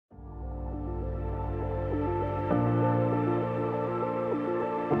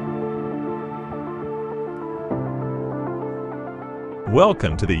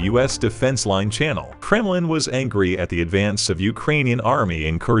Welcome to the U.S. Defense Line channel. Kremlin was angry at the advance of Ukrainian army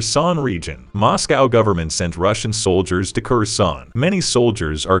in Kherson region. Moscow government sent Russian soldiers to Kherson. Many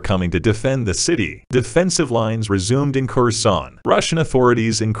soldiers are coming to defend the city. Defensive lines resumed in Kherson. Russian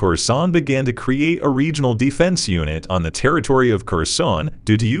authorities in Kherson began to create a regional defense unit on the territory of Kherson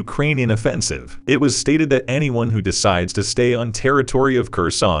due to Ukrainian offensive. It was stated that anyone who decides to stay on territory of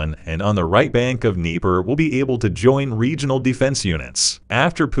Kherson and on the right bank of Dnieper will be able to join regional defense units.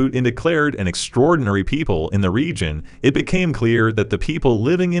 After Putin declared an extraordinary people in the region, it became clear that the people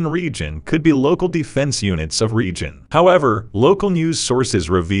living in region could be local defense units of region. However, local news sources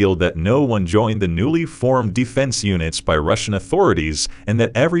revealed that no one joined the newly formed defense units by Russian authorities and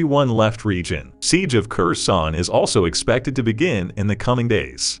that everyone left region. Siege of Kherson is also expected to begin in the coming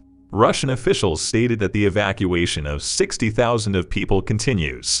days. Russian officials stated that the evacuation of 60,000 of people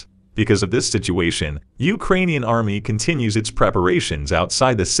continues. Because of this situation, Ukrainian army continues its preparations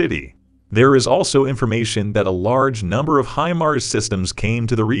outside the city. There is also information that a large number of HIMARS systems came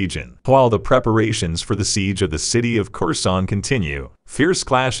to the region. While the preparations for the siege of the city of Kherson continue, fierce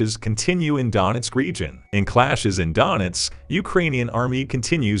clashes continue in Donetsk region. In clashes in Donetsk, Ukrainian army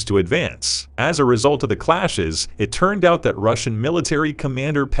continues to advance. As a result of the clashes, it turned out that Russian military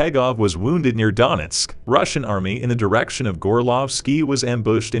commander Pegov was wounded near Donetsk. Russian army in the direction of Gorlovsky was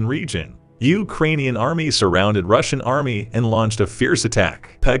ambushed in region. Ukrainian army surrounded Russian army and launched a fierce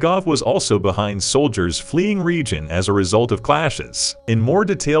attack. Pegov was also behind soldiers fleeing region as a result of clashes. In more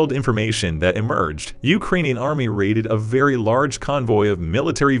detailed information that emerged, Ukrainian army raided a very large convoy of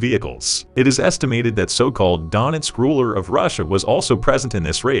military vehicles. It is estimated that so-called Donetsk ruler of Russia was also present in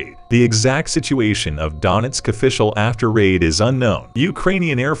this raid. The exact situation of Donetsk official after raid is unknown.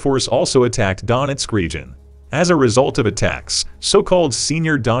 Ukrainian Air Force also attacked Donetsk region. As a result of attacks, so-called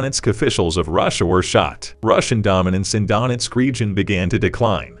senior Donetsk officials of Russia were shot. Russian dominance in Donetsk region began to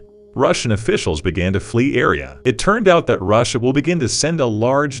decline. Russian officials began to flee area. It turned out that Russia will begin to send a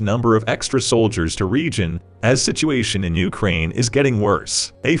large number of extra soldiers to region as situation in Ukraine is getting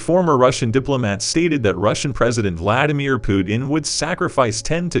worse. A former Russian diplomat stated that Russian President Vladimir Putin would sacrifice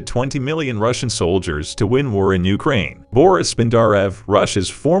 10 to 20 million Russian soldiers to win war in Ukraine. Boris Bondarev, Russia's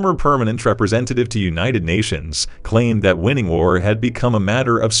former permanent representative to United Nations, claimed that winning war had become a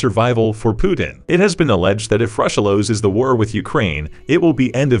matter of survival for Putin. It has been alleged that if Russia loses the war with Ukraine, it will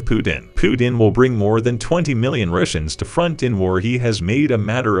be end of Putin. Putin will bring more than 20 million Russians to front in war he has made a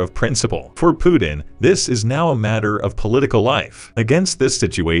matter of principle. For Putin, this is now a matter of political life. Against this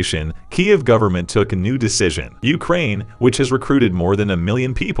situation, Kiev government took a new decision. Ukraine, which has recruited more than 1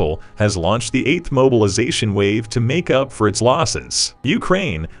 million people, has launched the 8th mobilization wave to make up for its losses.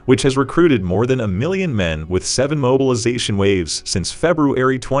 Ukraine, which has recruited more than 1 million men with 7 mobilization waves since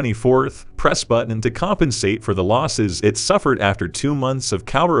February 24th, press button to compensate for the losses it suffered after 2 months of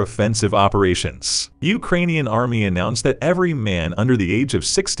counter-offensive operations. Ukrainian army announced that every man under the age of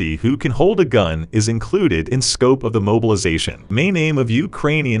 60 who can hold a gun is included in scope of the mobilization. Main aim of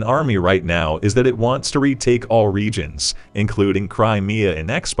Ukrainian army right now is that it wants to retake all regions, including Crimea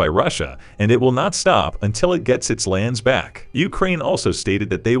annexed by Russia, and it will not stop until it gets its lands back. Ukraine also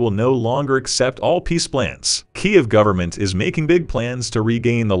stated that they will no longer accept all peace plans. Kiev government is making big plans to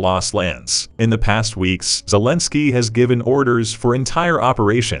regain the lost lands. In the past weeks, Zelensky has given orders for entire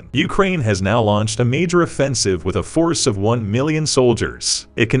operation. Ukraine has now launched a major offensive with a force of 1 million soldiers.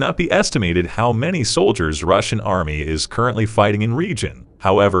 It cannot be estimated how many soldiers Russian army is currently fighting in region.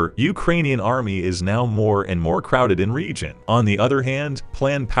 However, Ukrainian army is now more and more crowded in region. On the other hand,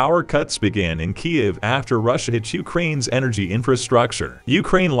 planned power cuts began in Kiev after Russia hit Ukraine's energy infrastructure.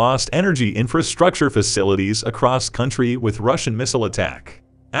 Ukraine lost energy infrastructure facilities across country with Russian missile attack.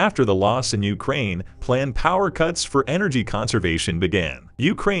 After the loss in Ukraine, planned power cuts for energy conservation began.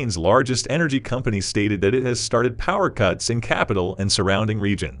 Ukraine's largest energy company stated that it has started power cuts in capital and surrounding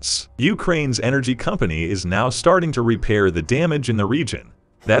regions. Ukraine's energy company is now starting to repair the damage in the region.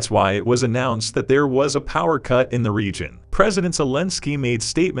 That's why it was announced that there was a power cut in the region. President Zelensky made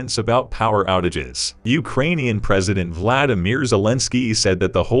statements about power outages. Ukrainian President Vladimir Zelensky said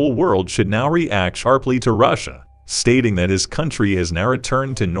that the whole world should now react sharply to Russia. Stating that his country has now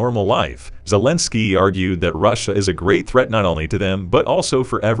returned to normal life, Zelensky argued that Russia is a great threat not only to them but also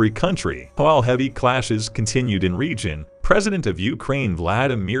for every country. While heavy clashes continued in region, President of Ukraine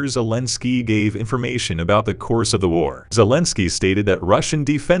Vladimir Zelensky gave information about the course of the war. Zelensky stated that Russian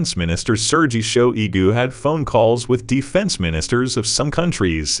Defense Minister Sergei Shoigu had phone calls with defense ministers of some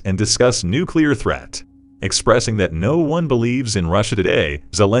countries and discussed nuclear threat. Expressing that no one believes in Russia today,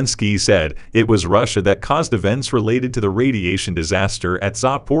 Zelensky said it was Russia that caused events related to the radiation disaster at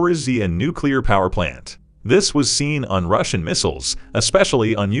Zaporizhzhia nuclear power plant. This was seen on Russian missiles,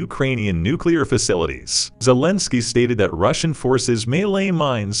 especially on Ukrainian nuclear facilities. Zelensky stated that Russian forces may lay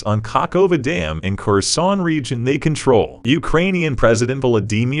mines on Kakhovka Dam in Kherson region they control. Ukrainian President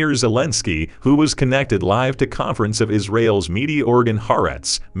Volodymyr Zelensky, who was connected live to conference of Israel's media organ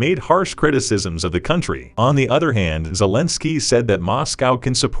Haaretz, made harsh criticisms of the country. On the other hand, Zelensky said that Moscow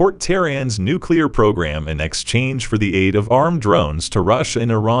can support Tehran's nuclear program in exchange for the aid of armed drones to Russia in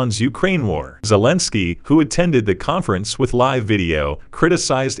Iran's Ukraine war. Zelensky, who attended the conference with live video,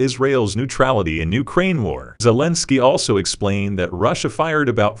 criticized Israel's neutrality in Ukraine war. Zelensky also explained that Russia fired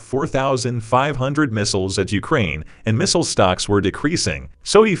about 4,500 missiles at Ukraine and missile stocks were decreasing,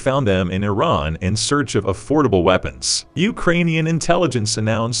 so he found them in Iran in search of affordable weapons. Ukrainian intelligence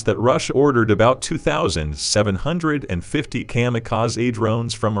announced that Russia ordered about 2,750 kamikaze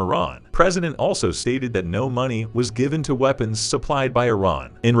drones from Iran. The president also stated that no money was given to weapons supplied by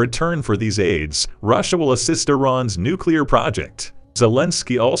Iran. In return for these aids, Russia will assist Iran's nuclear project.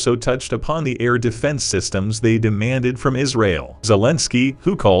 Zelensky also touched upon the air defense systems they demanded from Israel. Zelensky,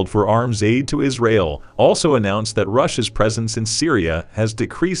 who called for arms aid to Israel, also announced that Russia's presence in Syria has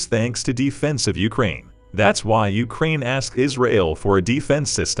decreased thanks to defense of Ukraine. That's why Ukraine asked Israel for a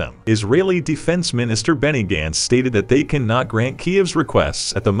defense system. Israeli Defense Minister Benny Gantz stated that they cannot grant Kiev's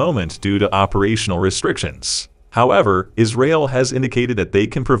requests at the moment due to operational restrictions. However, Israel has indicated that they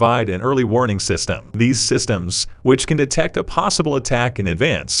can provide an early warning system. These systems, which can detect a possible attack in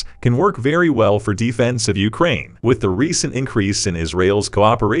advance, can work very well for defense of Ukraine. With the recent increase in Israel's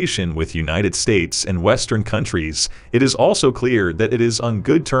cooperation with United States and Western countries, it is also clear that it is on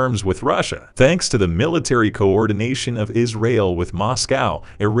good terms with Russia. Thanks to the military coordination of Israel with Moscow,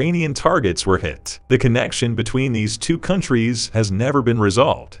 Iranian targets were hit. The connection between these two countries has never been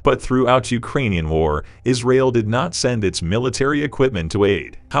resolved. But throughout Ukrainian war, Israel did not send its military equipment to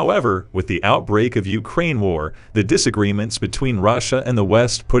aid. However, with the outbreak of Ukraine war, the disagreements between Russia and the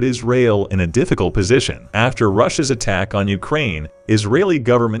West put Israel in a difficult position. After Russia's attack on Ukraine, Israeli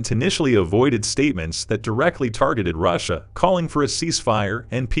government initially avoided statements that directly targeted Russia, calling for a ceasefire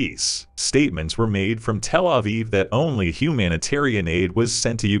and peace. Statements were made from Tel Aviv that only humanitarian aid was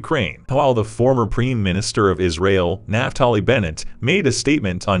sent to Ukraine, while the former Prime Minister of Israel, Naftali Bennett, made a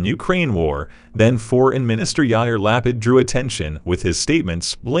statement on Ukraine war. Then Foreign Minister Yair Lapid drew attention with his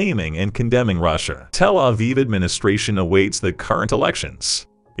statements blaming and condemning Russia. Tel Aviv administration awaits the current elections.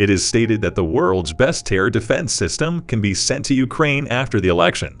 It is stated that the world's best air defense system can be sent to Ukraine after the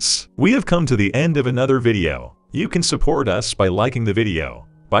elections. We have come to the end of another video. You can support us by liking the video.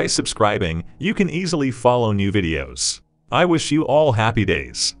 By subscribing, you can easily follow new videos. I wish you all happy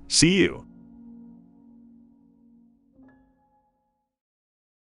days. See you.